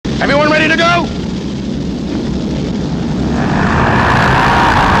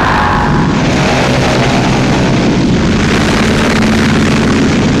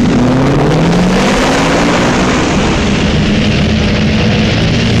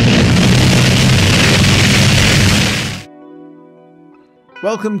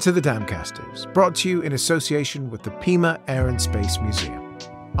Welcome to the Damcasters, brought to you in association with the Pima Air and Space Museum.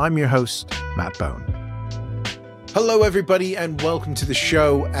 I'm your host, Matt Bone. Hello, everybody, and welcome to the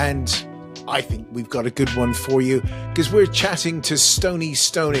show. And I think we've got a good one for you because we're chatting to Stoney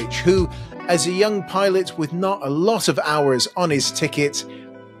Stonich, who, as a young pilot with not a lot of hours on his ticket,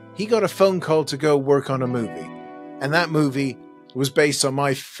 he got a phone call to go work on a movie. And that movie was based on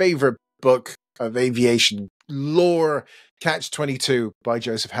my favorite book of aviation lore, Catch-22 by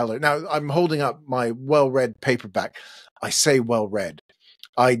Joseph Heller. Now, I'm holding up my well-read paperback. I say well-read.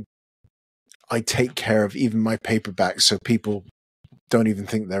 I take care of even my paperbacks so people don't even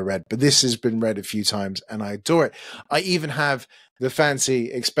think they're read. But this has been read a few times and I adore it. I even have the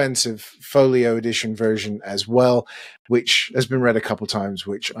fancy, expensive folio edition version as well, which has been read a couple times,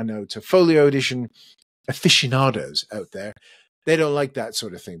 which I know to folio edition aficionados out there, they don't like that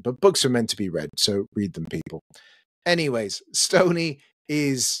sort of thing. But books are meant to be read, so read them, people. Anyways, Stoney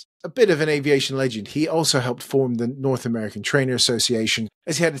is a bit of an aviation legend. He also helped form the North American Trainer Association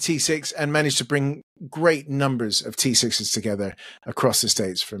as he had a T6 and managed to bring great numbers of T6s together across the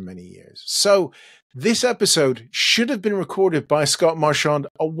States for many years. So this episode should have been recorded by Scott Marchand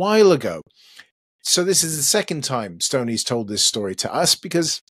a while ago. So this is the second time Stoney's told this story to us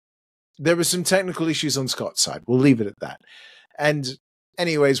because there were some technical issues on Scott's side. We'll leave it at that. And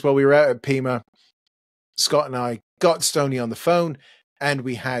anyways, while we were out at Pima, Scott and I got Stoney on the phone and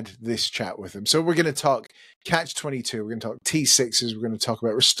we had this chat with him. So we're going to talk Catch-22. We're going to talk T6s. We're going to talk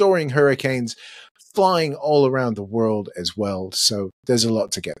about restoring hurricanes, flying all around the world as well. So there's a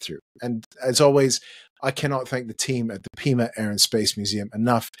lot to get through. And as always, I cannot thank the team at the Pima Air and Space Museum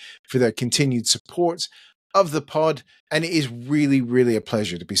enough for their continued support of the pod. And it is really, really a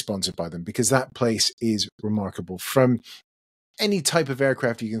pleasure to be sponsored by them because that place is remarkable. From any type of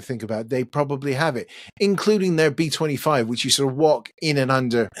aircraft you can think about, they probably have it, including their B-25, which you sort of walk in and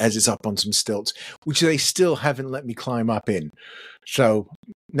under as it's up on some stilts, which they still haven't let me climb up in. So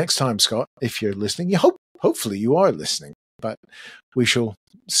next time, Scott, if you're listening, hopefully you are listening, but we shall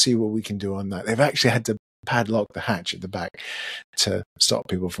see what we can do on that. They've actually had to padlock the hatch at the back to stop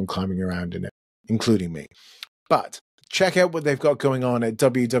people from climbing around in it, including me. But check out what they've got going on at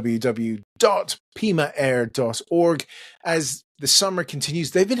www.pimaair.org. As the summer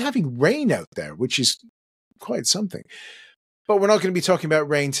continues, they've been having rain out there, which is quite something. But we're not going to be talking about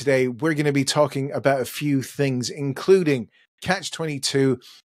rain today. We're going to be talking about a few things, including Catch-22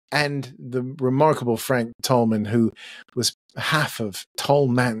 and the remarkable Frank Tallman, who was half of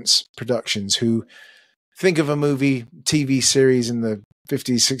Tallman's Productions, who think of a movie, TV series in the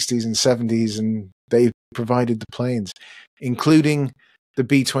 50s, 60s, and 70s, and they provided the planes, including the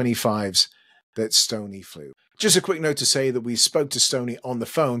B-25s that Stoney flew. Just a quick note to say that we spoke to Stoney on the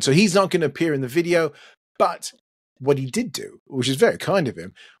phone, so he's not going to appear in the video, but what he did do, which is very kind of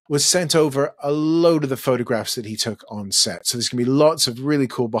him, was sent over a load of the photographs that he took on set. So there's going to be lots of really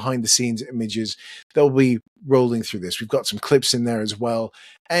cool behind-the-scenes images that will be rolling through this. We've got some clips in there as well,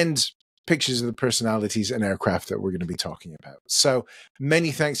 and pictures of the personalities and aircraft that we're going to be talking about. So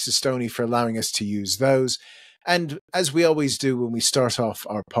many thanks to Stoney for allowing us to use those. And as we always do when we start off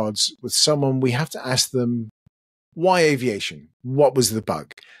our pods with someone, we have to ask them, why aviation? What was the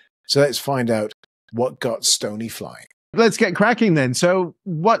bug? So let's find out what got Stoney flying. Let's get cracking then. So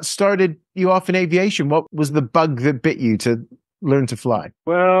what started you off in aviation? What was the bug that bit you to learn to fly?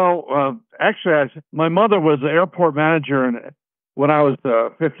 Well, actually, my mother was the airport manager when I was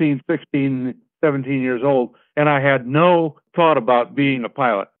 15, 16, 17 years old, and I had no thought about being a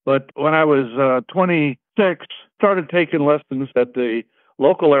pilot. But when I was 26, started taking lessons at the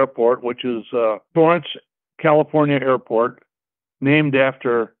local airport, which is Torrance, California Airport, named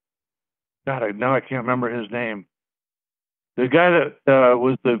after, now I can't remember his name. The guy that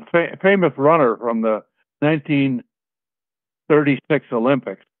was the famous runner from the 1936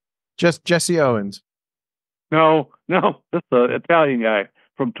 Olympics. Just Jesse Owens. No, that's the Italian guy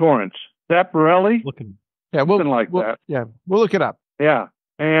from Torrance. Zapparelli? Something like that. Yeah, we'll look it up. Yeah.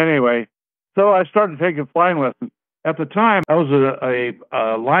 Anyway, so I started taking flying lessons. At the time, I was a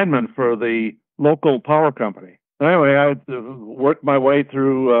lineman for the local power company. Anyway, I worked my way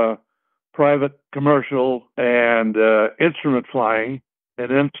through private, commercial, and instrument flying, and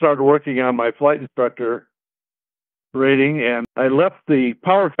then started working on my flight instructor rating. And I left the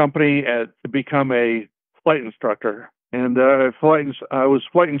power company to become a flight instructor. And I was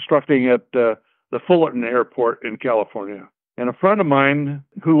flight instructing at the Fullerton Airport in California. And a friend of mine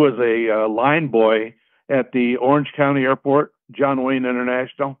who was a line boy at the Orange County Airport, John Wayne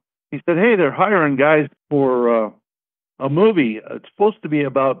International, he said, hey, they're hiring guys for a movie. It's supposed to be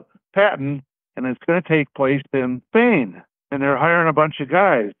about Patton, and it's going to take place in Spain. and they're hiring a bunch of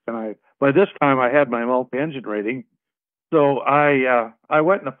guys. And by this time, I had my multi-engine rating. So I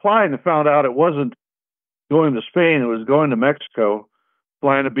went and applied and found out it wasn't going to Spain. It was going to Mexico,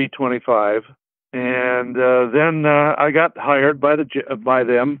 flying a B-25. And then I got hired by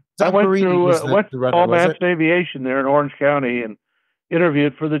them. I went to Paul Newhart Aviation there in Orange County and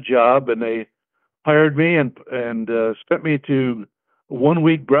interviewed for the job, and they hired me and sent me to 1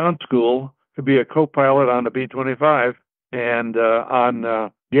 week ground school to be a co-pilot on the B-25. And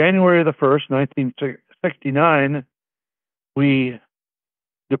on January the 1st, 1969, we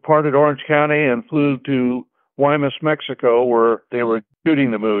departed Orange County and flew to Guaymas, Mexico, where they were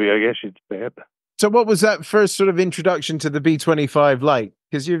shooting the movie, I guess you'd say it. So what was that first sort of introduction to the B-25 like?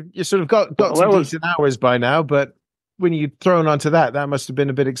 Because you sort of got some decent hours by now, but when you're thrown onto that must have been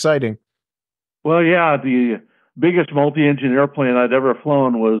a bit exciting. Well, yeah, the biggest multi-engine airplane I'd ever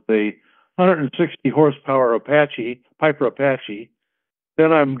flown was a 160 horsepower Piper Apache.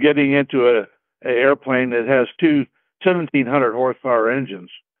 Then I'm getting into an airplane that has two 1,700 horsepower engines.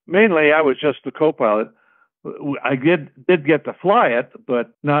 Mainly, I was just the co-pilot. I did get to fly it,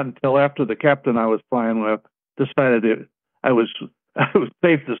 but not until after the captain I was flying with decided I was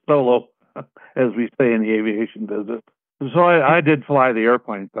safe to solo, as we say in the aviation business. So I did fly the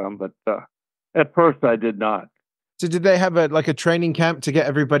airplane some, but at first I did not. So did they have a training camp to get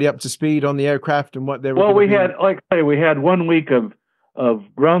everybody up to speed on the aircraft and what they were? Well, we had, like I say, we had 1 week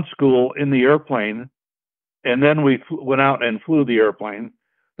of ground school in the airplane, and then we went out and flew the airplane.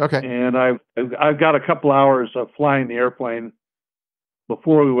 Okay. And I've got a couple hours of flying the airplane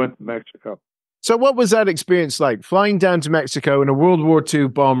before we went to Mexico. So what was that experience like, flying down to Mexico in a World War II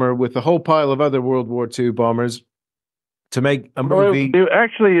bomber with a whole pile of other World War II bombers to make a movie?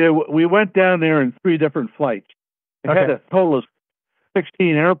 Actually, we went down there in 3 different flights. It had a total of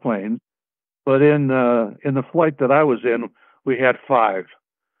 16 airplanes, but in the flight that I was in, we had 5.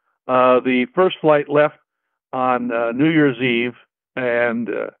 The first flight left on New Year's Eve, and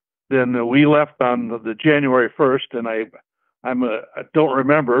then we left on the January 1st, and I don't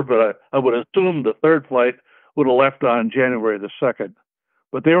remember, but I would assume the third flight would have left on January the 2nd.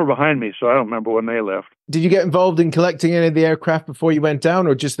 But they were behind me, so I don't remember when they left. Did you get involved in collecting any of the aircraft before you went down,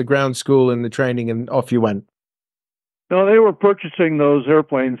 or just the ground school and the training and off you went? No, they were purchasing those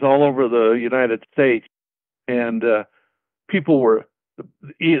airplanes all over the United States, and people were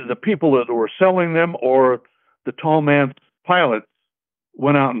either the people that were selling them or the tall man's pilots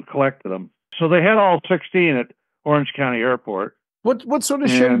went out and collected them. So they had all 16 at Orange County Airport. What sort of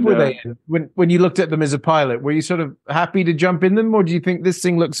shape were they in when you looked at them as a pilot? Were you sort of happy to jump in them, or do you think this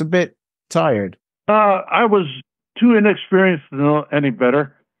thing looks a bit tired? I was too inexperienced to know any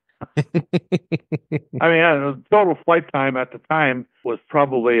better. I mean, the total flight time at the time was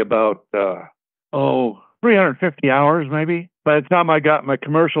probably about 350 hours, maybe. By the time I got my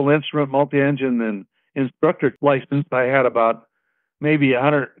commercial instrument, multi-engine, and instructor license, I had about maybe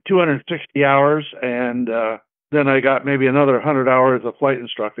 260 hours, and then I got maybe another 100 hours of flight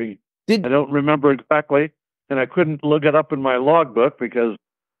instructing. I don't remember exactly, and I couldn't look it up in my logbook because,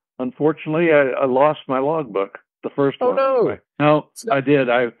 unfortunately, I lost my logbook, the first one. Oh, no. No, I did.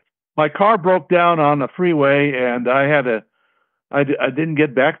 My car broke down on the freeway, and I didn't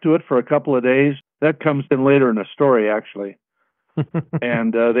get back to it for a couple of days. That comes in later in the story, actually.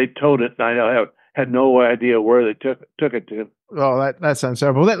 And they towed it, and I had no idea where they took it to. Oh, that sounds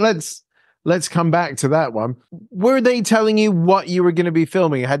terrible. Let's come back to that one. Were they telling you what you were going to be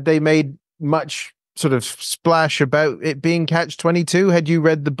filming? Had they made much sort of splash about it being Catch-22? Had you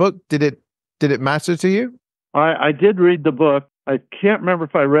read the book? Did it matter to you? I did read the book. I can't remember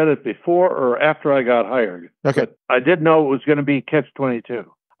if I read it before or after I got hired. Okay. But I did know it was going to be Catch-22.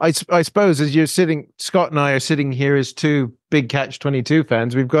 I suppose as you're sitting, Scott and I are sitting here as 2 big Catch-22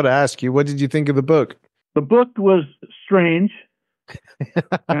 fans, we've got to ask you, what did you think of the book? The book was strange.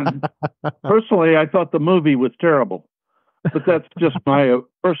 And personally, I thought the movie was terrible. But that's just my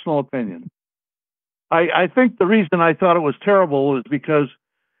personal opinion. I think the reason I thought it was terrible is because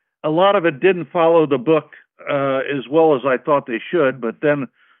a lot of it didn't follow the book as well as I thought they should. But then,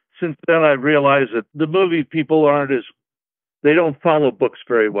 since then, I realized that the movie people they don't follow books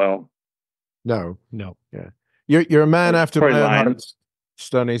very well. No. Yeah. You're a man after my own heart,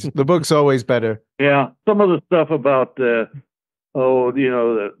 Stoney. The book's always better. Yeah. Some of the stuff about, the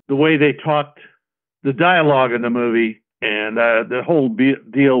way they talked, the dialogue in the movie, and the whole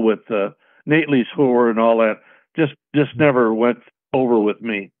deal with Nate Lee's whore and all that just never went over with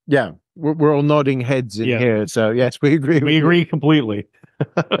me. Yeah. We're all nodding heads in here. So, yes, we agree. We agree completely.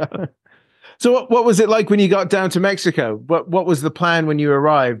 So what was it like when you got down to Mexico? What was the plan when you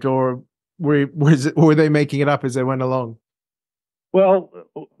arrived, or were they making it up as they went along? Well,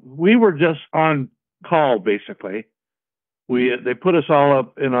 we were just on call, basically. They put us all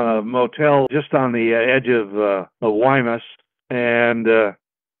up in a motel just on the edge of Guaymas, and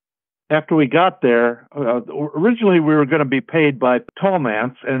after we got there, originally we were going to be paid by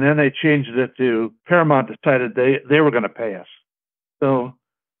Tallman's, and then they changed it to Paramount. Decided they were going to pay us, so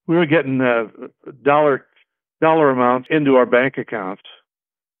we were getting dollar amounts into our bank accounts.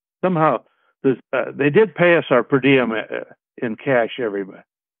 Somehow, they did pay us our per diem in cash every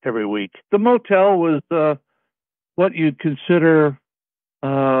week. The motel was what you'd consider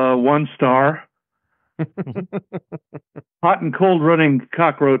 1 star. Hot and cold running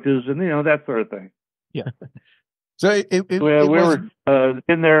cockroaches and that sort of thing. Yeah. So we were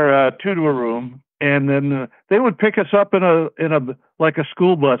in their 2-to-a room, and then they would pick us up in a like a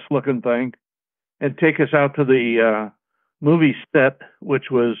school bus looking thing, and take us out to the movie set,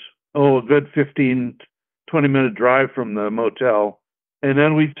 which was a good 15-20 minute drive from the motel, and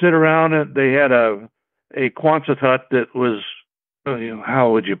then we'd sit around, and they had a Quonset hut that was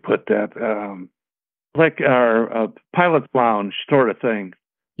how would you put that? Like our pilot's lounge sort of thing.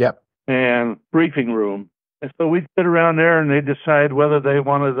 Yep. And briefing room. And so we'd sit around there, and they'd decide whether they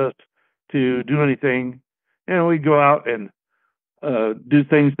wanted us to do anything. And we'd go out and do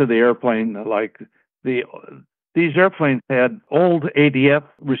things to the airplane. Like these airplanes had old ADF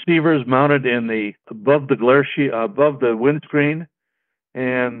receivers mounted above the glare sheet, above the windscreen.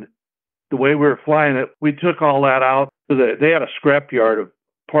 And the way we were flying it, we took all that out. So they had a scrapyard of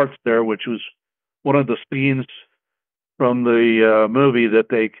parts there, which was one of the scenes from the movie that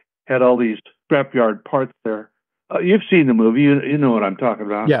they had all these scrapyard parts there. You've seen the movie, you know what I'm talking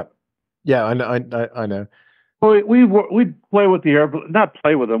about. Yeah, I know. Well, we'd play with the airplane, not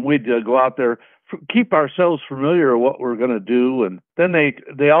play with them. We'd go out there, keep ourselves familiar with what we're going to do, and then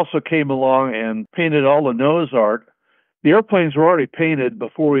they also came along and painted all the nose art. The airplanes were already painted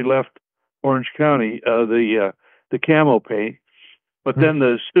before we left Orange County, the camo paint, but then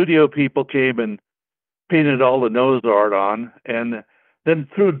the studio people came and painted all the nose art on, and then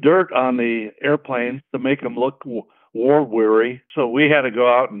threw dirt on the airplanes to make them look war weary. So we had to go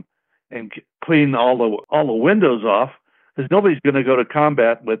out and clean all the windows off, because nobody's going to go to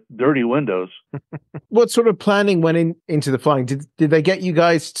combat with dirty windows. What sort of planning went into the flying? Did they get you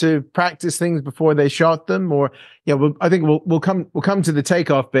guys to practice things before they shot them, or I think we'll come to the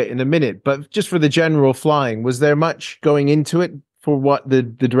takeoff bit in a minute, but just for the general flying, was there much going into it for what the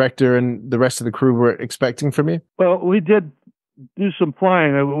director and the rest of the crew were expecting from you? Well, we did do some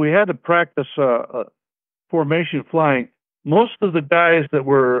flying. We had to practice formation flying. Most of the guys that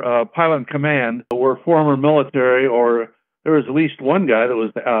were pilot in command were former military, or there was at least one guy that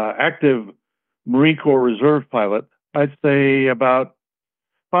was active Marine Corps Reserve pilot. I'd say about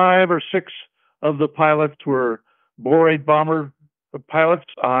 5 or 6 of the pilots were Borate bomber pilots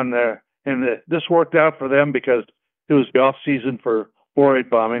on there, and this worked out for them because it was the off season for Borate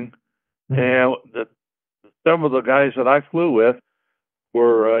bombing. And some of the guys that I flew with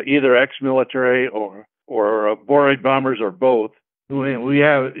were either ex-military or Borate bombers, or both.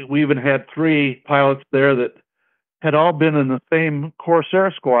 We even had 3 pilots there that had all been in the same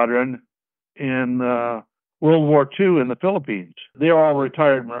Corsair squadron in World War II in the Philippines. They're all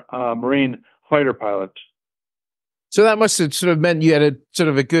retired Marine fighter pilots. So that must have sort of meant you had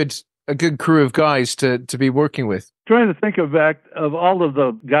a good crew of guys to be working with. Trying to think of all of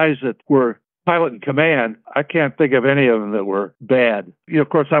the guys that were pilot in command, I can't think of any of them that were bad. Of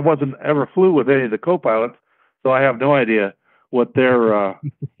course, I wasn't ever flew with any of the co-pilots, so I have no idea what their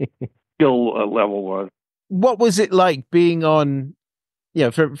skill level was. What was it like being on,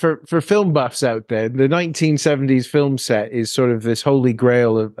 for film buffs out there, the 1970s film set is sort of this holy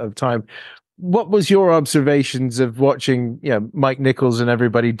grail of time. What was your observations of watching, Mike Nichols and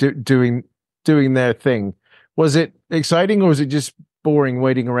everybody doing their thing? Was it exciting, or was it just boring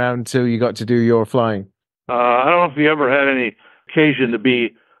waiting around till you got to do your flying? I don't know if you ever had any occasion to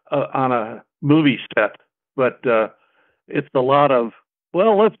be on a movie set, but it's a lot of,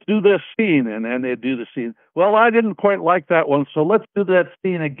 well, let's do this scene, and then they do the scene. Well, I didn't quite like that one, so let's do that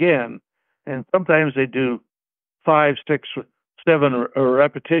scene again. And sometimes they do 5, 6, 7 or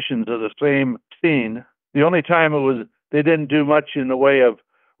repetitions of the same scene. The only time they didn't do much in the way of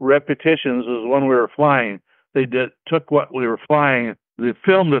repetitions was when we were flying. They took what we were flying, the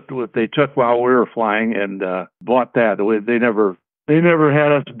film that they took while we were flying, and bought that. They never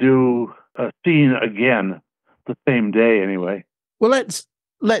had us do a scene again the same day anyway. Well,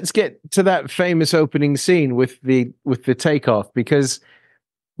 let's get to that famous opening scene with the takeoff, because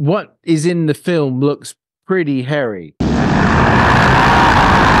what is in the film looks pretty hairy.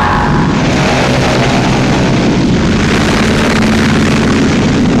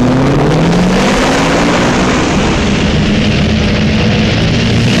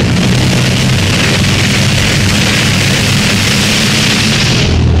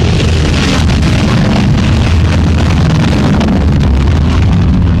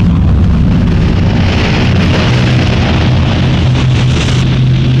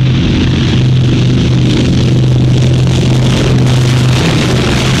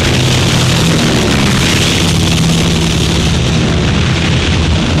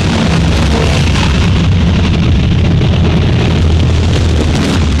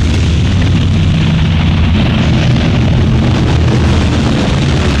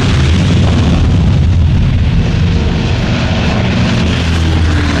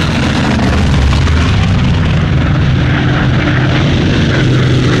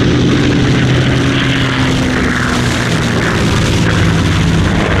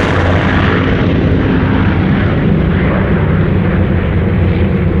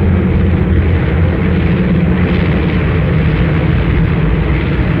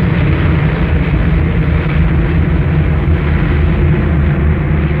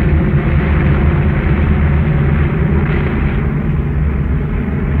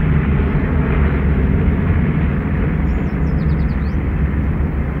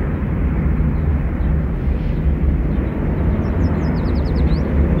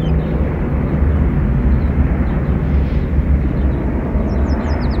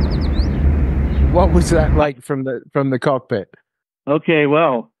 What was that like from the cockpit? Okay,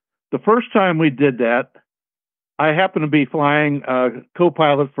 well, the first time we did that, I happened to be flying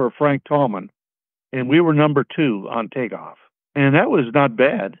co-pilot for Frank Tallman, and we were number 2 on takeoff. And that was not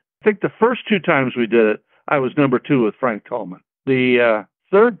bad. I think the first 2 times we did it, I was number 2 with Frank Tallman. The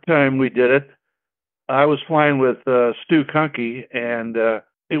third time we did it, I was flying with Stu Conkey, and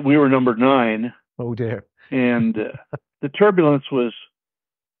we were number 9. Oh, dear. And the turbulence was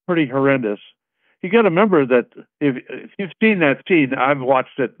pretty horrendous. You got to remember that if you've seen that scene, I've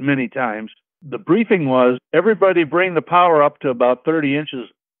watched it many times. The briefing was everybody bring the power up to about 30 inches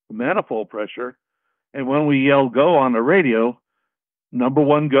of manifold pressure. And when we yell go on the radio, number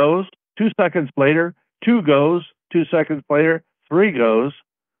 1 goes, 2 seconds later, 2 goes, 2 seconds later, 3 goes.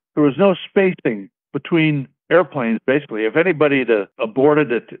 There was no spacing between airplanes, basically. If anybody had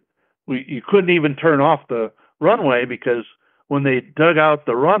aborted it, you couldn't even turn off the runway, because when they dug out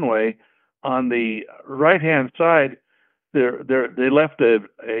the runway on the right-hand side, they left a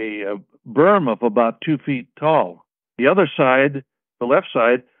berm of about 2 feet tall. The other side, the left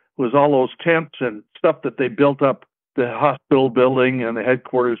side, was all those tents and stuff that they built up, the hospital building and the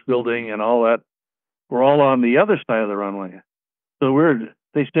headquarters building and all that, were all on the other side of the runway. So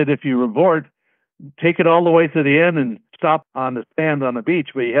they said if you abort, take it all the way to the end and stop on the stand on the beach,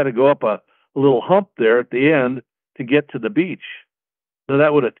 but you had to go up a little hump there at the end to get to the beach. So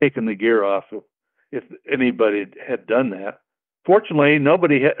that would have taken the gear off if anybody had done that. Fortunately,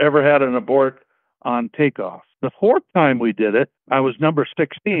 nobody ever had an abort on takeoff. The 4th time we did it, I was number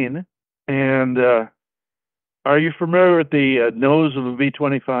 16. And are you familiar with the nose of a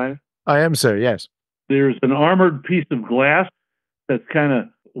V-25? I am, sir, yes. There's an armored piece of glass that's kind of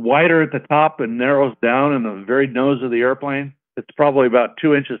wider at the top and narrows down in the very nose of the airplane. It's probably about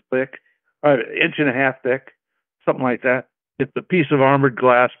 2 inches thick, or 1.5 inches thick, something like that. It's a piece of armored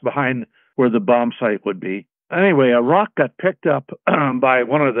glass behind where the bomb site would be. Anyway, a rock got picked up by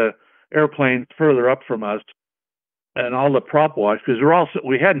one of the airplanes further up from us, and all the prop wash, because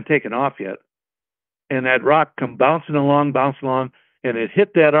we hadn't taken off yet. And that rock come bouncing along, and it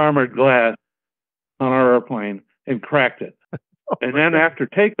hit that armored glass on our airplane and cracked it. And then after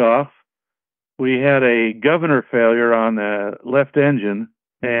takeoff, we had a governor failure on the left engine,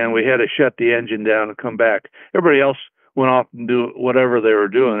 and we had to shut the engine down and come back. Everybody else went off and do whatever they were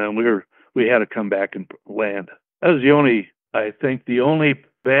doing, and we had to come back and land. That was the only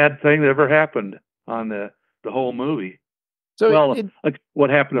bad thing that ever happened on the whole movie. So like what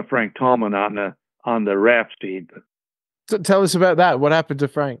happened to Frank Tallman on the raft scene. So tell us about that. What happened to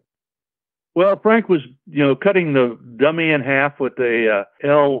Frank? Well, Frank was, cutting the dummy in half with a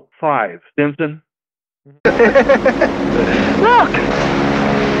L5 Stimson. Look!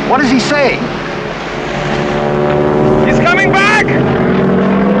 What does he say? He's coming back!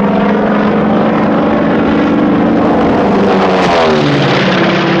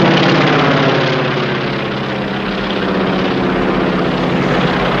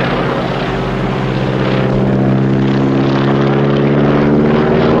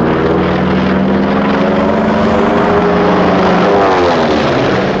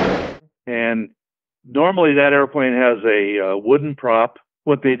 Normally, that airplane has a wooden prop.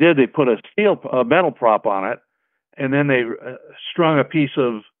 What they did, they put a metal prop on it, and then they strung a piece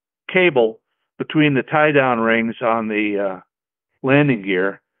of cable between the tie-down rings on the landing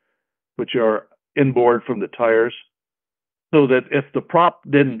gear, which are inboard from the tires, so that if the prop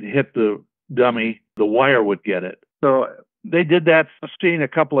didn't hit the dummy, the wire would get it. So they did that scene a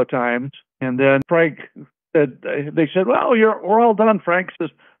couple of times, and then Frank they said, well, we're all done. Frank says,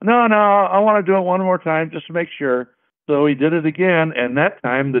 no, I want to do it one more time just to make sure. So he did it again, and that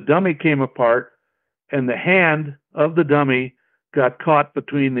time the dummy came apart, and the hand of the dummy got caught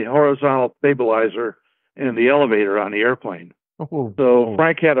between the horizontal stabilizer and the elevator on the airplane. So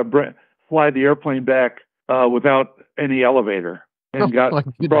Frank had to fly the airplane back without any elevator, and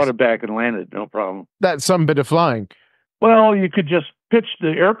brought it back and landed, no problem. That's some bit of flying. Well, you could just pitch the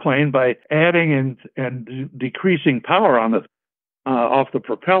airplane by adding and decreasing power on the off the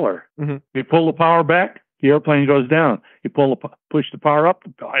propeller. Mm-hmm. You pull the power back, the airplane goes down. You push the power up,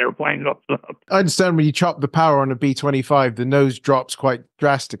 the airplane goes up. I understand when you chop the power on a B-25, the nose drops quite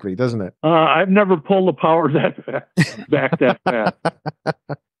drastically, doesn't it? I've never pulled the power back that fast.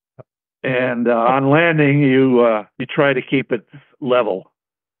 And on landing, you try to keep it level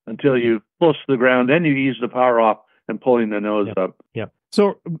until you close to the ground. Then you ease the power off and pulling the nose up. Yeah.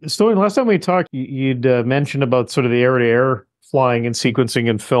 So, Stoney, last time we talked, you'd mentioned about sort of the air-to-air flying and sequencing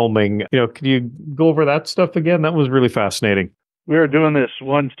and filming. Could you go over that stuff again? That was really fascinating. We were doing this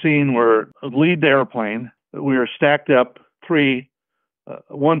one scene where lead the airplane. We were stacked up 3,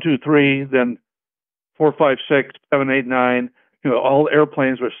 1, 2, 3. Then 4, 5, 6, 7, 8, 9. All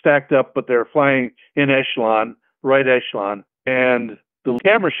airplanes were stacked up, but they're flying in echelon, right echelon. And the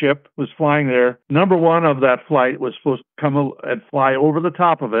camera ship was flying there. Number one of that flight was supposed to come and fly over the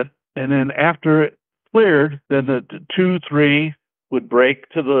top of it. And then after it cleared, then the 2, 3 would break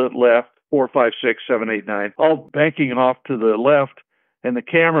to the left, 4, 5, 6, 7, 8, 9, all banking off to the left. And the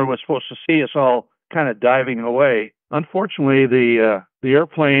camera was supposed to see us all kind of diving away. Unfortunately, the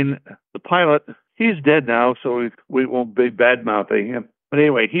airplane, the pilot, he's dead now, so we won't be bad-mouthing him. But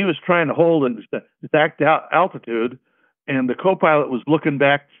anyway, he was trying to hold an exact altitude, and the co-pilot was looking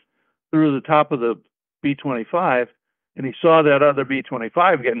back through the top of the B-25, and he saw that other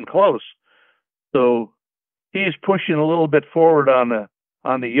B-25 getting close. So he's pushing a little bit forward on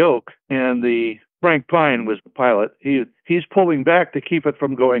the yoke, and Frank Pine was the pilot. He's pulling back to keep it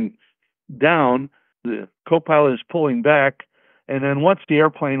from going down. The co-pilot is pulling back, and then once the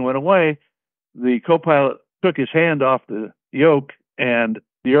airplane went away, the co-pilot took his hand off the yoke, and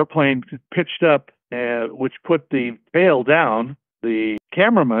the airplane pitched up, which put the tail down. The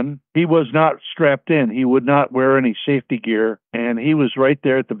cameraman, he was not strapped in. He would not wear any safety gear, and he was right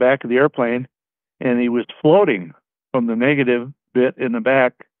there at the back of the airplane, and he was floating from the negative bit in the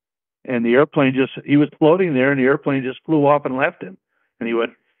back, and the airplane he was floating there, and the airplane just flew off and left him. And he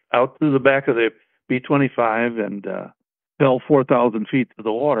went out through the back of the B-25 and fell 4,000 feet to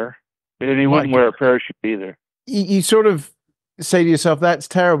the water. And he wouldn't wear a parachute either. You sort of say to yourself, that's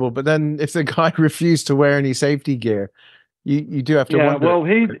terrible. But then if the guy refused to wear any safety gear, you do have to wonder. Well,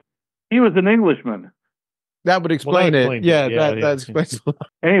 he was an Englishman. That would explain it. Yeah, that explains a lot.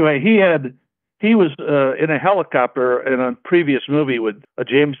 Anyway, he was in a helicopter in a previous movie with a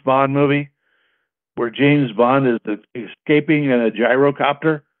James Bond movie where James Bond is escaping in a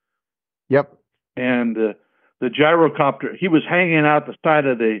gyrocopter. Yep. And the gyrocopter, he was hanging out the side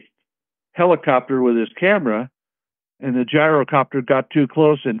of the helicopter with his camera, and the gyrocopter got too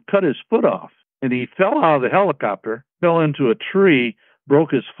close and cut his foot off. And he fell out of the helicopter, fell into a tree,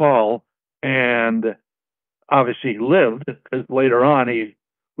 broke his fall, and obviously he lived because later on he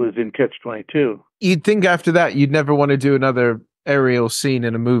was in Catch-22. You'd think after that you'd never want to do another aerial scene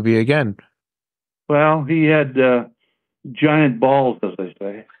in a movie again. Well, he had giant balls, as they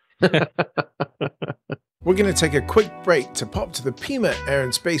say. We're going to take a quick break to pop to the Pima Air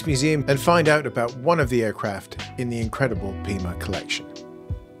and Space Museum and find out about one of the aircraft in the incredible Pima collection.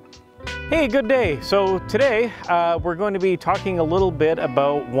 Hey, good day. So today we're going to be talking a little bit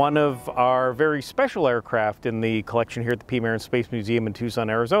about one of our very special aircraft in the collection here at the Pima Air and Space Museum in Tucson,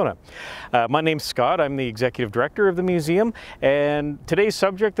 Arizona. My name's Scott. I'm the executive director of the museum, and today's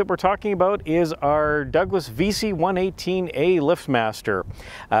subject that we're talking about is our Douglas VC-118A Liftmaster.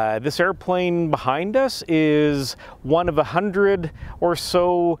 This airplane behind us is one of 100 or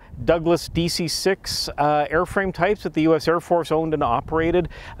so Douglas DC-6 airframe types that the U.S. Air Force owned and operated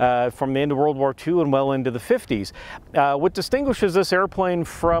from the end of World War II and well into the 50s. What distinguishes this airplane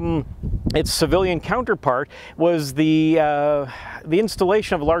from its civilian counterpart was the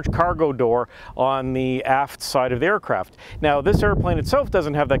installation of a large cargo door on the aft side of the aircraft. Now, this airplane itself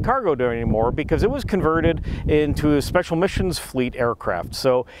doesn't have that cargo door anymore because it was converted into a special missions fleet aircraft.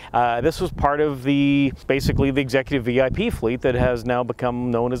 So this was part of basically the executive VIP fleet that has now become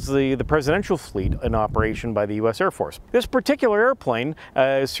known as the presidential fleet in operation by the U.S. Air Force. This particular airplane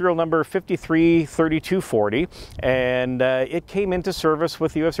is serial number 533240, and it came into service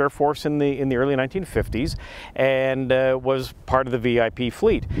with the U.S. Air Force in the early 1950s and was part of the VIP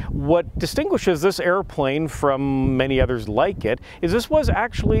fleet. What distinguishes this airplane from many others like it is this was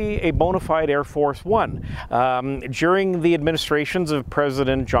actually a bona fide Air Force One. During the administrations of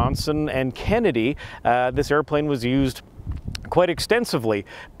President Johnson and Kennedy, this airplane was used quite extensively,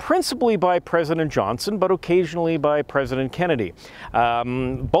 principally by President Johnson, but occasionally by President Kennedy.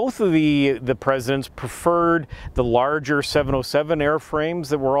 Both of the presidents preferred the larger 707 airframes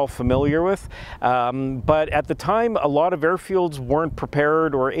that we're all familiar with, but at the time a lot of airfields weren't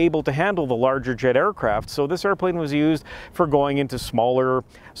prepared or able to handle the larger jet aircraft, so this airplane was used for going into smaller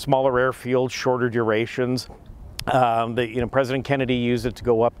airfields, shorter durations. President Kennedy used it to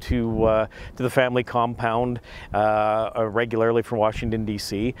go up to the family compound regularly from Washington,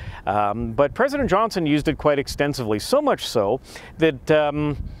 D.C. But President Johnson used it quite extensively, so much so that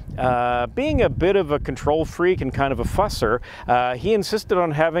being a bit of a control freak and kind of a fusser, he insisted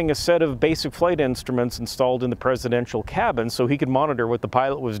on having a set of basic flight instruments installed in the presidential cabin so he could monitor what the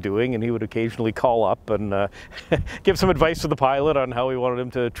pilot was doing, and he would occasionally call up and give some advice to the pilot on how he wanted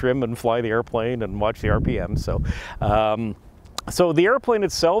him to trim and fly the airplane and watch the RPM. So So the airplane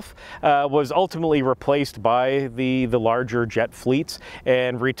itself was ultimately replaced by the larger jet fleets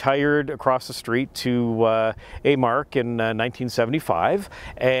and retired across the street to Amark in 1975.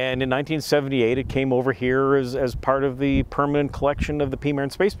 And in 1978, it came over here as part of the permanent collection of the Pima Air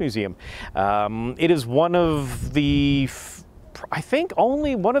and Space Museum. It is one of the I think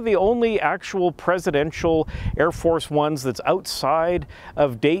one of the only actual presidential Air Force Ones that's outside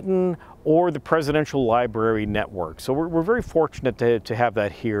of Dayton or the Presidential Library Network. So we're very fortunate to have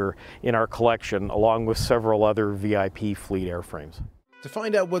that here in our collection, along with several other VIP fleet airframes. To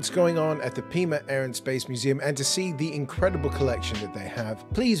find out what's going on at the Pima Air and Space Museum and to see the incredible collection that they have,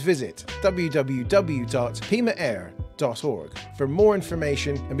 please visit www.pimaair.org for more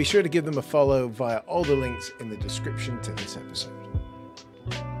information, and be sure to give them a follow via all the links in the description to this episode.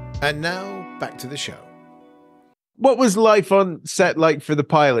 And now, back to the show. What was life on set like for the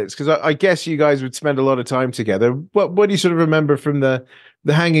pilots? Because I guess you guys would spend a lot of time together. What do you sort of remember from the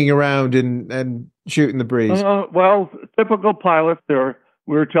hanging around and shooting the breeze? Well, typical pilots. We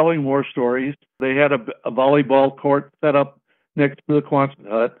were telling war stories. They had a volleyball court set up next to the Quonset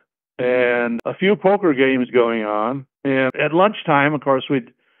hut, and a few poker games going on. And at lunchtime, of course,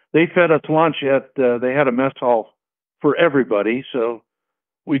 they fed us lunch they had a mess hall for everybody. So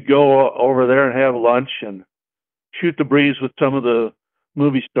we'd go over there and have lunch and shoot the breeze with some of the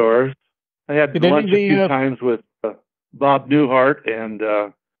movie stars. I had lunch a few times with Bob Newhart and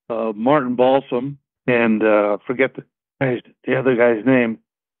Martin Balsam, and forget the other guy's name.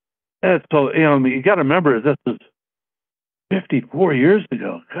 So you got to remember this was 54 years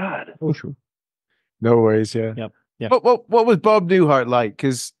ago. God. Oh, sure. No worries. Yeah. Yep. What was Bob Newhart like?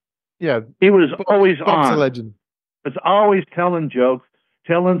 Because he was always Bob's on. A legend. It's always telling jokes,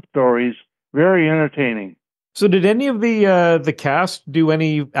 telling stories, very entertaining. So did any of the cast do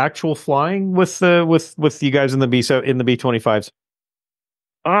any actual flying with you guys in the B-25s?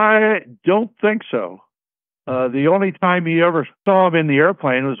 I don't think so. The only time you ever saw them in the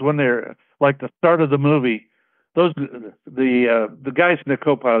airplane was when they're like the start of the movie. The guys in the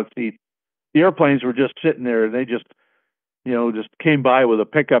co-pilot seat, the airplanes were just sitting there, and they just came by with a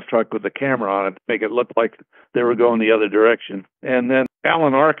pickup truck with a camera on it to make it look like they were going the other direction. And then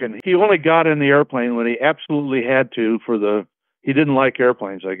Alan Arkin, he only got in the airplane when he absolutely had to he didn't like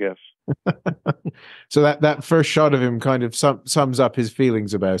airplanes, I guess. So that first shot of him kind of sums up his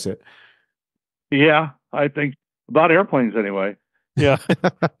feelings about it. Yeah, I think about airplanes anyway. Yeah.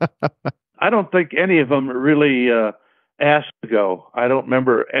 I don't think any of them really asked to go. I don't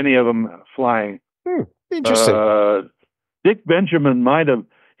remember any of them flying. Interesting. Dick Benjamin might have.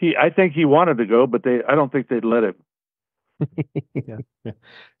 I think he wanted to go, but I don't think they'd let him. Yeah.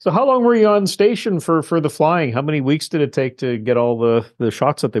 So how long were you on station for the flying? How many weeks did it take to get all the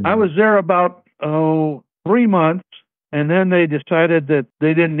shots that they made? I was there about 3 months, and then they decided that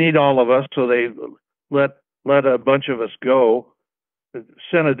they didn't need all of us, so they let a bunch of us go.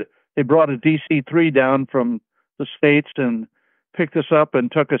 They brought a DC-3 down from the States and picked us up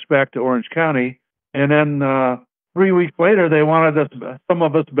and took us back to Orange County. And then 3 weeks later, they wanted some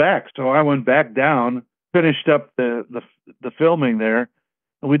of us back. So I went back down, finished up the filming there.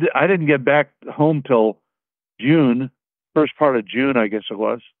 I didn't get back home till June, first part of June, I guess it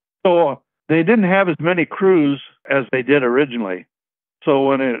was. So they didn't have as many crews as they did originally. So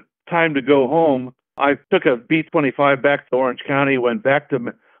when it time to go home, I took a B-25 back to Orange County, went back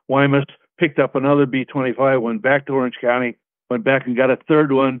to Wymus, picked up another B-25, went back to Orange County, went back and got a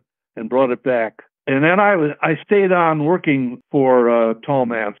third one and brought it back. And then I stayed on working for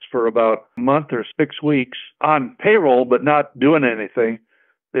Tallman's for about a month or 6 weeks on payroll, but not doing anything.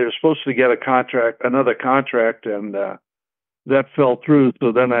 They were supposed to get another contract, and that fell through.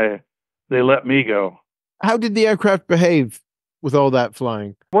 So then they let me go. How did the aircraft behave with all that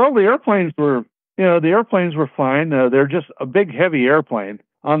flying? Well, the airplanes were fine. They're just a big, heavy airplane.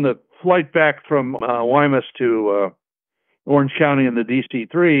 On the flight back from Wymus to Orange County in the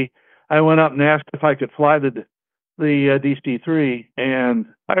DC-3, I went up and asked if I could fly the DC-3, and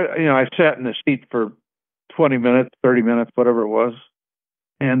I sat in the seat for 20 minutes, 30 minutes, whatever it was,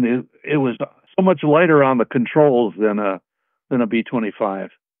 and it was so much lighter on the controls than a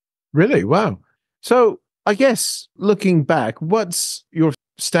B-25. Really? Wow. So I guess looking back, what's your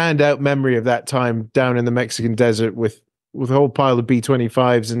standout memory of that time down in the Mexican desert with a whole pile of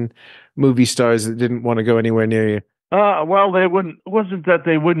B-25s and movie stars that didn't want to go anywhere near you? Well, it wasn't that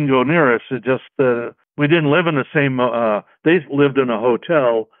they wouldn't go near us. It just we didn't live in the same. They lived in a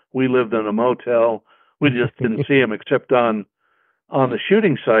hotel. We lived in a motel. We just didn't see them except on the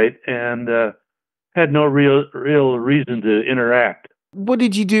shooting site, and had no real reason to interact. What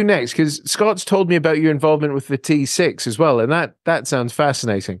did you do next? Because Scott's told me about your involvement with the T6 as well, and that sounds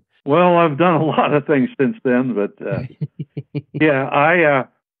fascinating. Well, I've done a lot of things since then, but yeah, I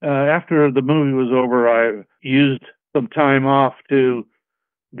after the movie was over, I used some time off to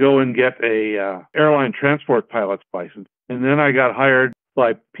go and get a airline transport pilot's license, and then I got hired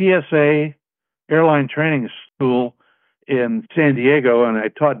by PSA Airline Training School in San Diego, and I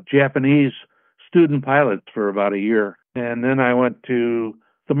taught Japanese student pilots for about a year. And then I went to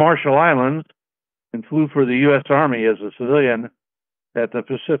the Marshall Islands and flew for the U.S. Army as a civilian at the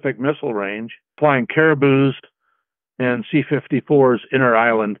Pacific Missile Range, flying Caribous and C-54s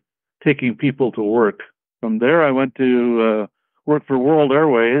inter-island, taking people to work. From there, I went to work for World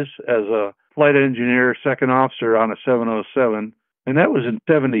Airways as a flight engineer, second officer on a 707. And that was in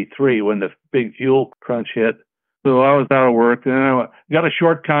 73 when the big fuel crunch hit. So I was out of work. And I got a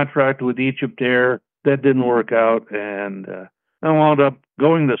short contract with Egypt Air. That didn't work out. And I wound up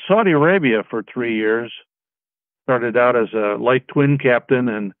going to Saudi Arabia for 3 years. Started out as a light twin captain.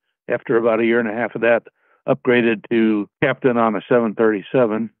 And after about a year and a half of that, upgraded to captain on a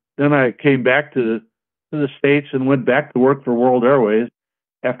 737. Then I came back to the States and went back to work for World Airways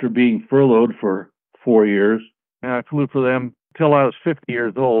after being furloughed for 4 years. And I flew for them till I was 50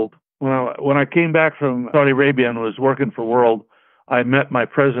 years old. When I came back from Saudi Arabia and was working for World, I met my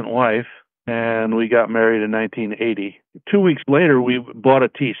present wife, and we got married in 1980. 2 weeks later, we bought a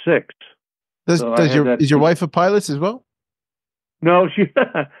T6. Is your wife a pilot as well? No, she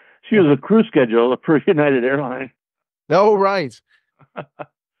was a crew scheduler for United Airlines. Oh, right.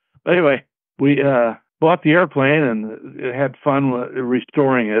 Anyway, we bought the airplane and had fun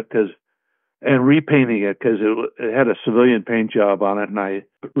restoring it and repainting it because it had a civilian paint job on it, and I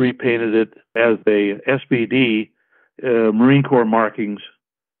repainted it as a SBD, Marine Corps markings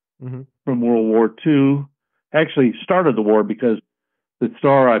from World War II. Actually started the war because the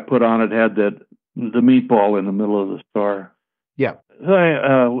star I put on it had the meatball in the middle of the star. Yeah.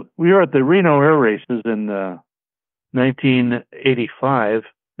 So we were at the Reno Air Races in 1985,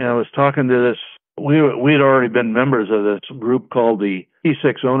 and I was talking to this. We'd already been members of this group called the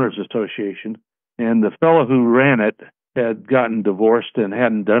T6 Owners Association, and the fellow who ran it had gotten divorced and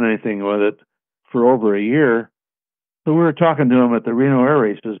hadn't done anything with it for over a year. So we were talking to him at the Reno Air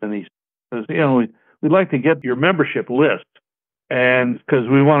Races, and he says, we'd like to get your membership list, and because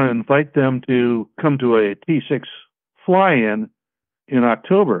we want to invite them to come to a T6 fly-in in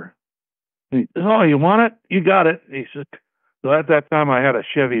October. And he says, oh, you want it? You got it. He said, so at that time I had a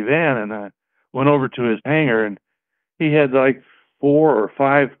Chevy van, and I went over to his hangar, and he had like 4 or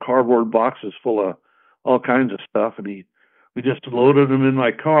 5 cardboard boxes full of all kinds of stuff, and we just loaded them in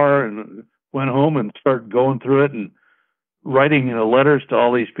my car and went home and started going through it and writing letters to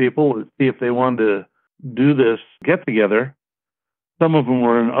all these people to see if they wanted to do this get together. Some of them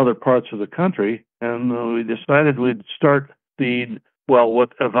were in other parts of the country, and we decided we'd start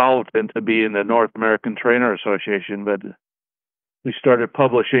what evolved into being the North American Trainer Association, but we started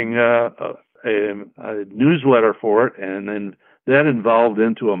publishing a newsletter for it, and then that evolved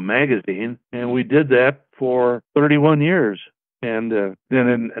into a magazine, and we did that for 31 years. And then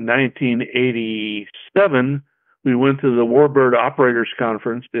in 1987, we went to the Warbird Operators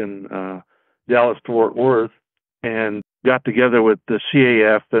Conference in Dallas-Fort Worth and got together with the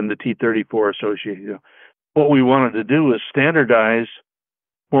CAF and the T-34 Association. What we wanted to do was standardize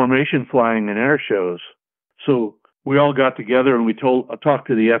formation flying in air shows. So we all got together and we talked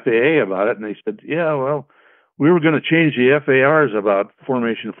to the FAA about it, and they said, yeah, well, we were going to change the FARs about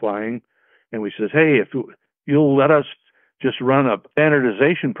formation flying. And we said, hey, if you'll let us just run a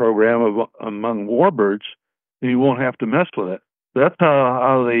standardization program among warbirds, then you won't have to mess with it. That's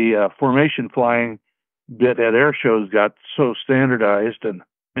how the formation flying bit at air shows got so standardized. And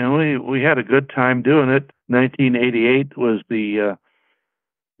we had a good time doing it. 1988 was the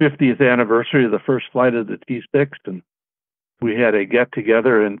 50th anniversary of the first flight of the T6, and we had a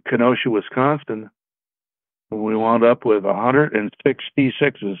get-together in Kenosha, Wisconsin, and we wound up with 106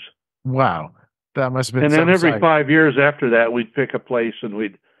 T6s. Wow. That must have been And then every 5 years after that, we'd pick a place and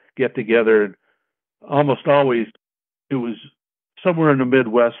we'd get together, and almost always it was somewhere in the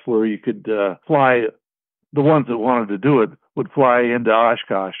Midwest where you could fly. The ones that wanted to do it would fly into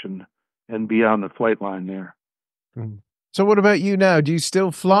Oshkosh and be on the flight line there. So what about you now? Do you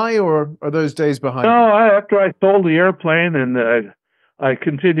still fly, or are those days behind? No, after I sold the airplane, and I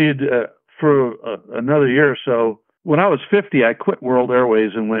continued for another year or so. When I was 50, I quit World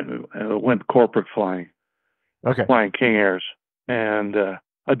Airways and went corporate flying. Okay. Flying King Airs. And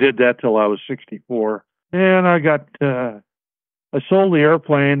I did that till I was 64. And I sold the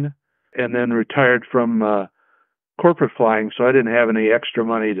airplane and then retired from corporate flying, so I didn't have any extra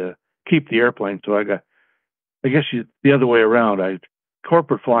money to keep the airplane. So I guess the other way around. I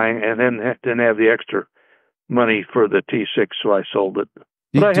corporate flying and then didn't have the extra money for the T6, so I sold it.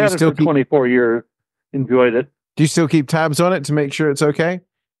 But I had it for 24 years, enjoyed it. Do you still keep tabs on it to make sure it's okay?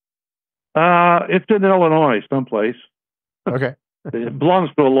 It's in Illinois someplace. Okay. It belongs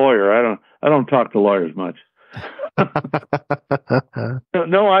to a lawyer. I don't talk to lawyers much.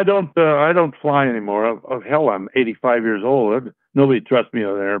 No, I don't fly anymore. Hell, I'm 85 years old. Nobody trusts me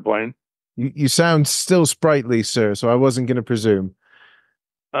on an airplane. You sound still sprightly, sir, so I wasn't going to presume.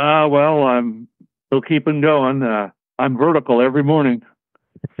 Well, I'm still keeping going. I'm vertical every morning.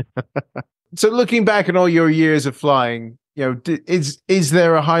 So looking back at all your years of flying, is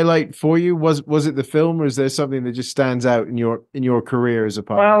there a highlight for you? Was it the film, or is there something that just stands out in your career as a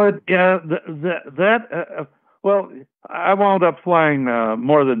pilot? Well, I wound up flying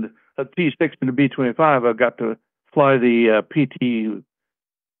more than a T6 and a B-25. I got to fly the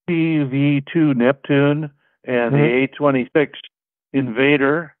PV-2 Neptune and the A-26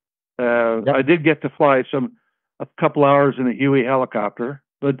 Invader. I did get to fly a couple hours in a Huey helicopter.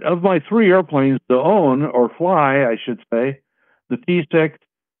 But of my 3 airplanes to own, or fly, I should say, the T6,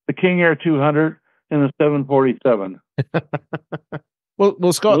 the King Air 200, and the 747.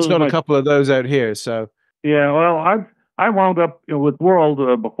 Well, Scott's got a couple of those out here, so. Yeah, well, I wound up with World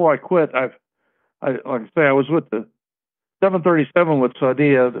before I quit. Like I say, I was with the 737 with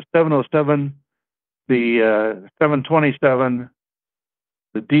Saudia, the 707, the 727,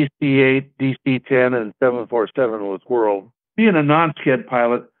 the DC-8, DC-10, and 747 with World. Being a non-skid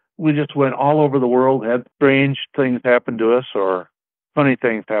pilot, we just went all over the world, had strange things happen to us or funny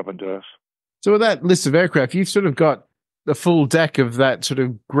things happen to us. So with that list of aircraft, you've sort of got the full deck of that sort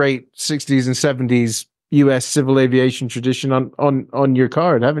of great 60s and 70s U.S. civil aviation tradition on your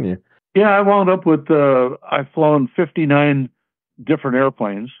card, haven't you? Yeah, I wound up with, I've flown 59 different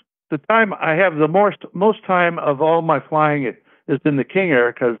airplanes. The time I have the most time of all my flying is in the King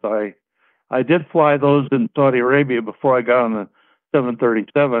Air, because I did fly those in Saudi Arabia before I got on the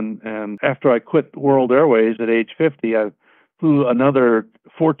 737, and after I quit World Airways at age 50, I flew another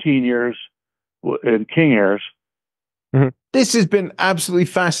 14 years in King Airs. Mm-hmm. This has been absolutely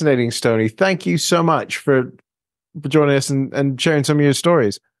fascinating, Stoney. Thank you so much for joining us and sharing some of your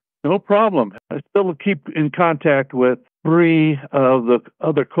stories. No problem. I still keep in contact with 3 of the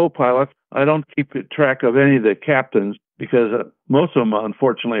other co-pilots. I don't keep track of any of the captains because most of them,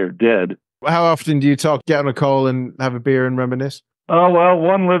 unfortunately, are dead. How often do you get on a call and have a beer and reminisce? Oh, well,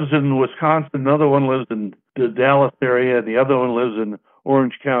 one lives in Wisconsin, another one lives in the Dallas area, and the other one lives in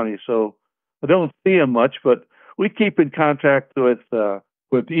Orange County. So I don't see them much, but we keep in contact with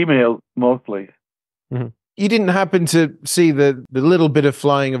email mostly. Mm-hmm. You didn't happen to see the little bit of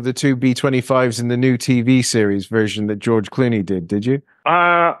flying of the 2 B-25s in the new TV series version that George Clooney did you?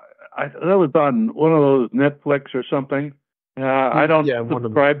 That was on one of those Netflix or something. I don't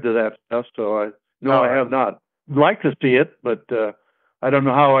subscribe to that stuff, so I have not. I'd like to see it, but I don't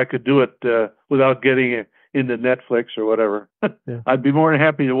know how I could do it without getting it into Netflix or whatever. Yeah. I'd be more than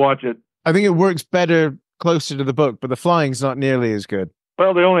happy to watch it. I think it works better closer to the book, but the flying's not nearly as good.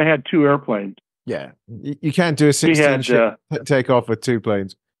 Well, they only had 2 airplanes. Yeah, you can't do a 16 takeoff with 2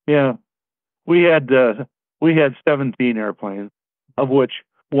 planes. Yeah, we had 17 airplanes, of which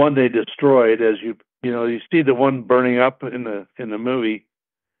one they destroyed. As you see the one burning up in the movie.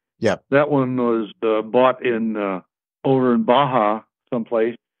 Yeah, that one was bought over in Baja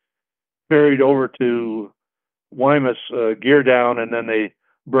someplace, ferried over to Guaymas, gear down, and then they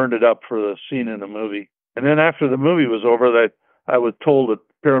burned it up for the scene in the movie. And then after the movie was over, that I was told that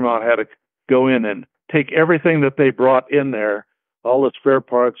Paramount had to go in and take everything that they brought in there, all the spare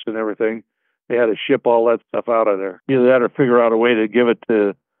parts and everything. They had to ship all that stuff out of there. Either that or figure out a way to give it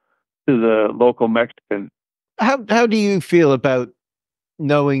to the local Mexican. How do you feel about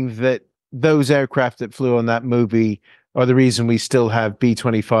knowing that those aircraft that flew on that movie are the reason we still have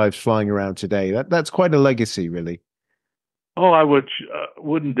B-25s flying around today? That's quite a legacy, really. Oh, I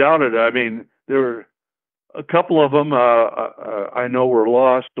wouldn't doubt it. I mean, there were a couple of them I know were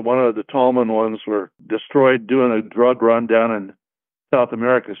lost. One of the Tallman ones were destroyed doing a drug run down in South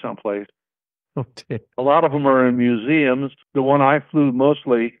America someplace. Oh, dear. A lot of them are in museums. The one I flew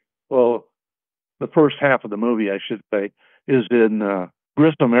mostly, well, the first half of the movie, I should say, is in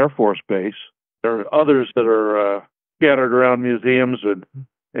Grissom Air Force Base. There are others that are scattered around museums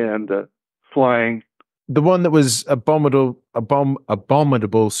and flying. The one that was abominable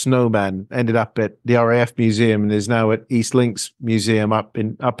snowman ended up at the RAF Museum and is now at East Links Museum up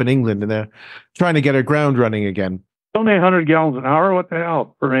in England, and they're trying to get her ground running again. Only 100 gallons an hour? What the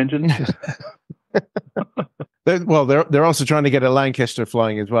hell, per engine? They're also trying to get a Lancaster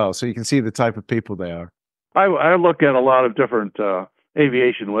flying as well, so you can see the type of people they are. I look at a lot of different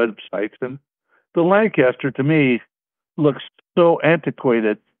aviation websites, and the Lancaster to me looks so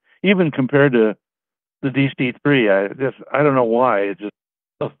antiquated, even compared to the DC-3. I don't know why. It's just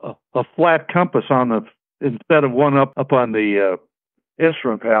a flat compass on the instead of one up on the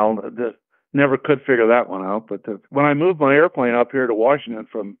instrument panel. Just never could figure that one out. But when I moved my airplane up here to Washington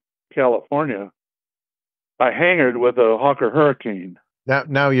from California, I hangared with a Hawker Hurricane.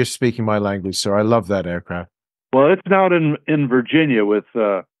 Now you're speaking my language, sir. I love that aircraft. Well, it's out in Virginia with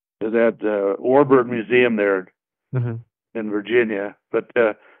that Warbird Museum there in Virginia. But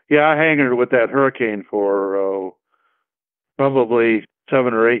yeah, I hangared with that Hurricane for probably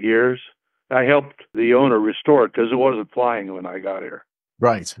 7 or 8 years. I helped the owner restore it because it wasn't flying when I got here.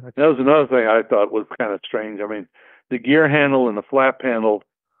 Right. That was another thing I thought was kind of strange. I mean, the gear handle and the flap handle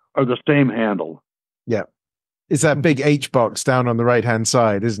are the same handle. Yeah. It's that big H box down on the right-hand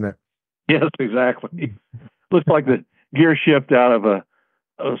side, isn't it? Yes, exactly. Looks like the gear shift out of a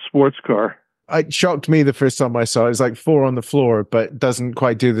sports car. It shocked me the first time I saw it. It's like 4 on the floor, but doesn't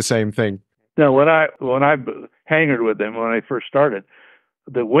quite do the same thing. Now, when I hangared with them when I first started,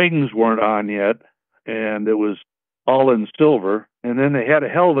 the wings weren't on yet, and it was all in silver. And then they had a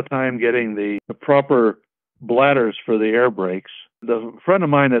hell of a time getting the proper bladders for the air brakes. The friend of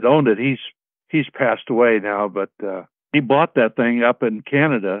mine that owned it, he's passed away now, but he bought that thing up in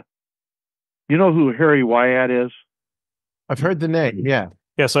Canada. You know who Harry Wyatt is? I've heard the name, yeah.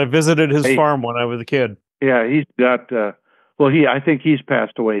 Yes, I visited his farm when I was a kid. Yeah, he's got, I think he's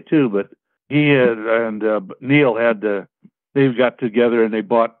passed away too, but he had, and Neil they got together and they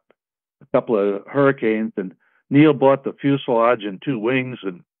bought a couple of Hurricanes, and Neil bought the fuselage and 2 wings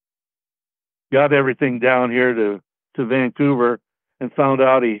and got everything down here to Vancouver, and found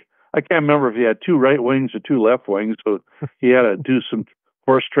out I can't remember if he had 2 right wings or 2 left wings, so he had to do some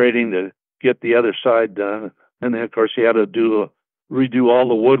horse trading to get the other side done. And then, of course, he had to redo all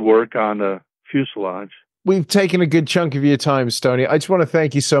the woodwork on the fuselage. We've taken a good chunk of your time, Stoney. I just want to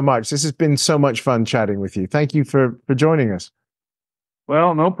thank you so much. This has been so much fun chatting with you. Thank you for joining us.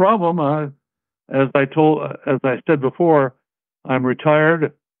 Well, no problem. As I said before, I'm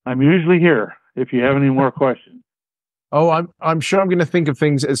retired. I'm usually here if you have any more questions. Oh, I'm sure I'm going to think of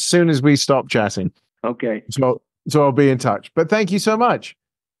things as soon as we stop chatting. Okay. So I'll be in touch. But thank you so much.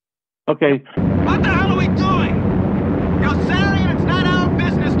 Okay. What the hell are we doing? Yo, Sarian, it's not our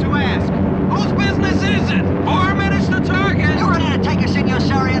business to ask. Whose business is it? 4 minutes to target. You ready to take us in,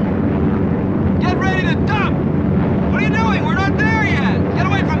 Yossarian? Get ready to dump. What are you doing? We're not there yet. Get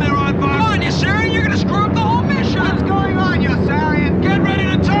away from there, on Bob. Come on, Yossarian, you're going to screw up the whole mission. What's going on, Yossarian? Get ready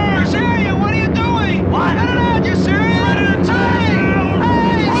to turn. Yossarian, what are you doing? What? Get it out, Yossarian. Ready to turn.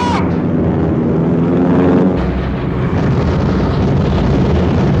 Hey! Look!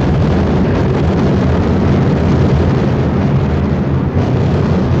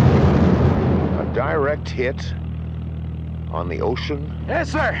 Direct hit on the ocean?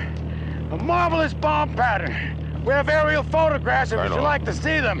 Yes, sir. A marvelous bomb pattern. We have aerial photographs if Colonel, you'd like to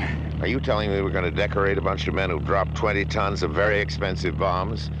see them. Are you telling me we're going to decorate a bunch of men who dropped 20 tons of very expensive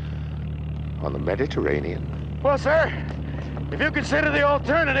bombs on the Mediterranean? Well, sir, if you consider the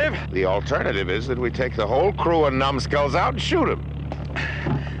alternative... The alternative is that we take the whole crew of numbskulls out and shoot them.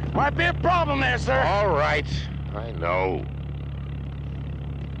 Might be a problem there, sir. All right, I know.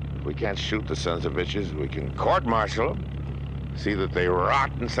 If we can't shoot the sons of bitches, we can court-martial them. See that they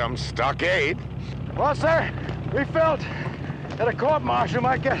rot in some stockade. Well, sir, we felt that a court-martial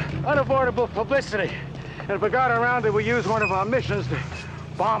might get unavoidable publicity. And if we got around it, we use one of our missions to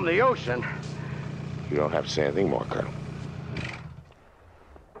bomb the ocean. You don't have to say anything more, Colonel.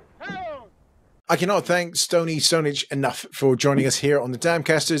 I cannot thank Stoney Stonich enough for joining us here on the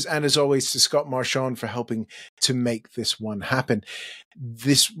Damcasters, and as always to Scott Marchand for helping to make this one happen.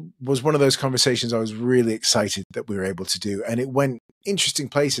 This was one of those conversations I was really excited that we were able to do, and it went interesting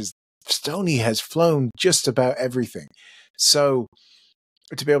places. Stoney has flown just about everything, so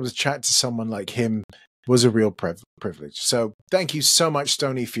to be able to chat to someone like him was a real privilege. So thank you so much,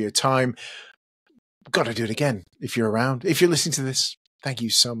 Stoney, for your time. Got to do it again if you're around. If you're listening to this, thank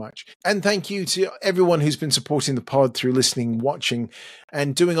you so much. And thank you to everyone who's been supporting the pod through listening, watching,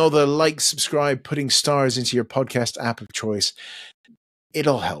 and doing all the like, subscribe, putting stars into your podcast app of choice. it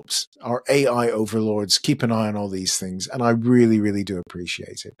all helps. Our AI overlords keep an eye on all these things, and I really, really do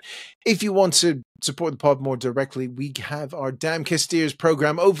appreciate it. If you want to support the pod more directly, we have our Damcasters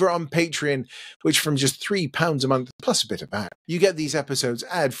program over on Patreon, which from just £3 a month, plus a bit of that, you get these episodes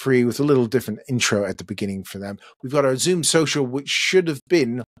ad-free with a little different intro at the beginning for them. We've got our Zoom social, which should have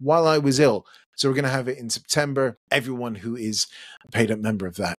been while I was ill. So we're going to have it in September. Everyone who is a paid-up member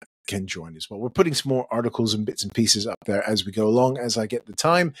of that can join as well. We're putting some more articles and bits and pieces up there as we go along, as I get the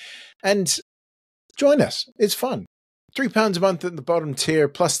time. And join us. It's fun. £3 a month at the bottom tier,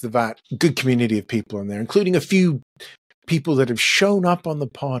 plus the VAT. Good community of people in there, including a few people that have shown up on the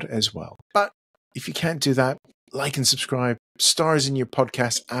pod as well. But if you can't do that, like and subscribe. Stars in your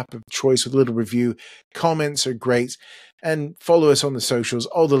podcast app of choice with a little review. Comments are great. And follow us on the socials.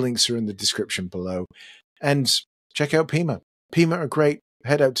 All the links are in the description below. And check out Pima. Pima are great.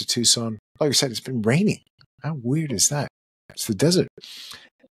 Head out to Tucson. Like I said, it's been raining. How weird is that? It's the desert.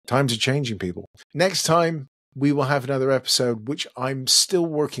 Times are changing, people. Next time, we will have another episode, which I'm still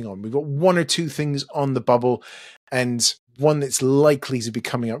working on. We've got one or two things on the bubble, and one that's likely to be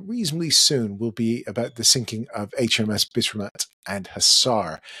coming out reasonably soon will be about the sinking of HMS Bisramat and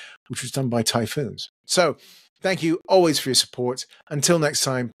Hussar, which was done by typhoons. So, thank you always for your support. Until next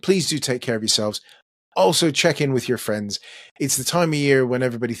time, please do take care of yourselves. Also, check in with your friends. It's the time of year when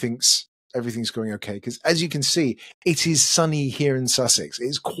everybody thinks everything's going okay, because as you can see, it is sunny here in Sussex.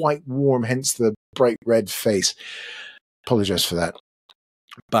 It's quite warm, hence the bright red face. Apologize for that.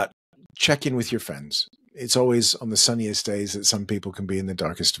 But check in with your friends. It's always on the sunniest days that some people can be in the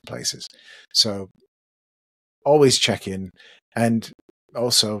darkest of places. So always check in. And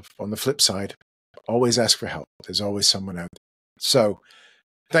also, on the flip side, always ask for help. There's always someone out there. So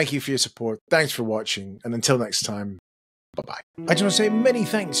thank you for your support. Thanks for watching. And until next time, bye-bye. I just want to say many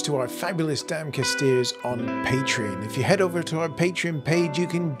thanks to our fabulous Damcasters on Patreon. If you head over to our Patreon page, you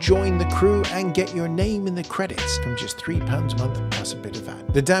can join the crew and get your name in the credits from just £3 a month plus a bit of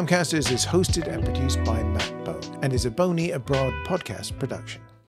that. The Damcasters is hosted and produced by Matt Bone and is a Boney Abroad podcast production.